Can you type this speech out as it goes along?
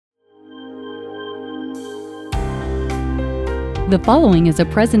The following is a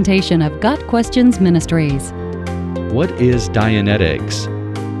presentation of Got Questions Ministries. What is Dianetics?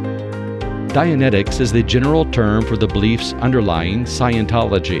 Dianetics is the general term for the beliefs underlying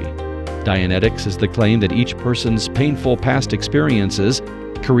Scientology. Dianetics is the claim that each person's painful past experiences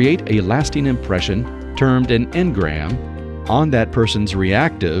create a lasting impression, termed an engram, on that person's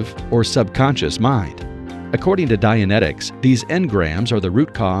reactive or subconscious mind. According to Dianetics, these engrams are the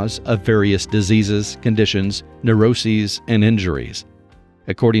root cause of various diseases, conditions, neuroses, and injuries.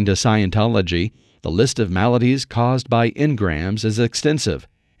 According to Scientology, the list of maladies caused by engrams is extensive,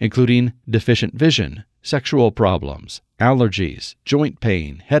 including deficient vision, sexual problems, allergies, joint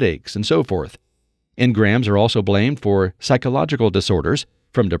pain, headaches, and so forth. Engrams are also blamed for psychological disorders,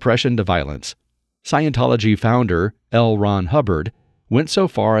 from depression to violence. Scientology founder L. Ron Hubbard went so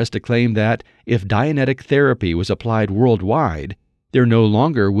far as to claim that if Dianetic therapy was applied worldwide, there no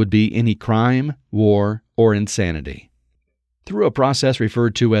longer would be any crime, war, or insanity. Through a process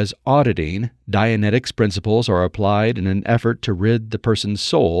referred to as auditing, Dianetics principles are applied in an effort to rid the person's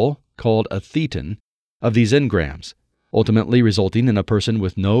soul, called a thetan, of these engrams, ultimately resulting in a person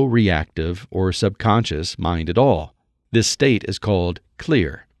with no reactive or subconscious mind at all. This state is called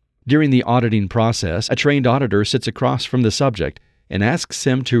clear. During the auditing process, a trained auditor sits across from the subject and asks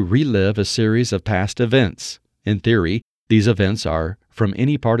him to relive a series of past events. In theory, these events are from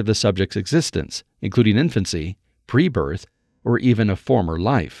any part of the subject's existence, including infancy, pre-birth, or even a former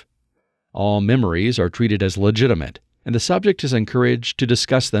life. All memories are treated as legitimate, and the subject is encouraged to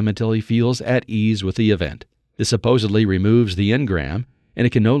discuss them until he feels at ease with the event. This supposedly removes the engram, and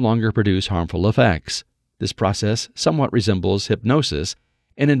it can no longer produce harmful effects. This process somewhat resembles hypnosis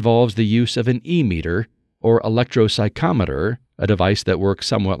and involves the use of an e-meter or electropsychometer, a device that works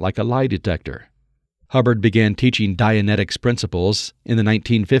somewhat like a lie detector. Hubbard began teaching Dianetics principles in the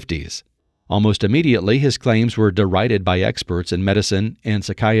 1950s. Almost immediately, his claims were derided by experts in medicine and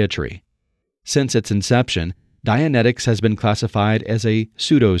psychiatry. Since its inception, Dianetics has been classified as a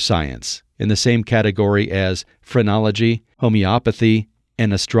pseudoscience, in the same category as phrenology, homeopathy,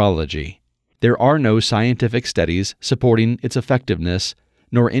 and astrology. There are no scientific studies supporting its effectiveness,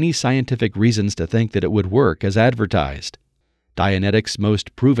 nor any scientific reasons to think that it would work as advertised. Dianetics'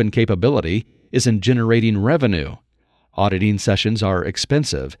 most proven capability is in generating revenue. Auditing sessions are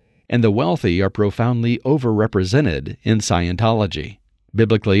expensive, and the wealthy are profoundly overrepresented in Scientology.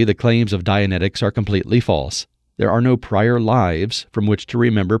 Biblically, the claims of Dianetics are completely false. There are no prior lives from which to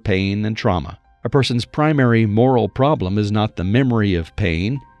remember pain and trauma. A person's primary moral problem is not the memory of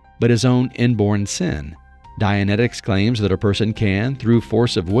pain, but his own inborn sin. Dianetics claims that a person can, through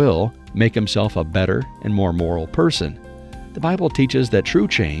force of will, make himself a better and more moral person. The Bible teaches that true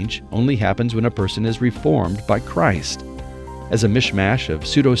change only happens when a person is reformed by Christ. As a mishmash of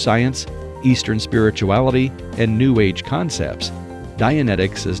pseudoscience, Eastern spirituality, and New Age concepts,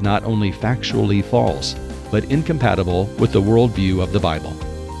 Dianetics is not only factually false, but incompatible with the worldview of the Bible.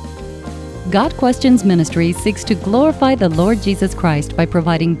 Got Questions Ministries seeks to glorify the Lord Jesus Christ by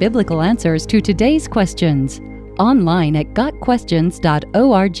providing biblical answers to today's questions. Online at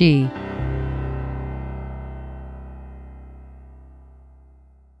gotquestions.org.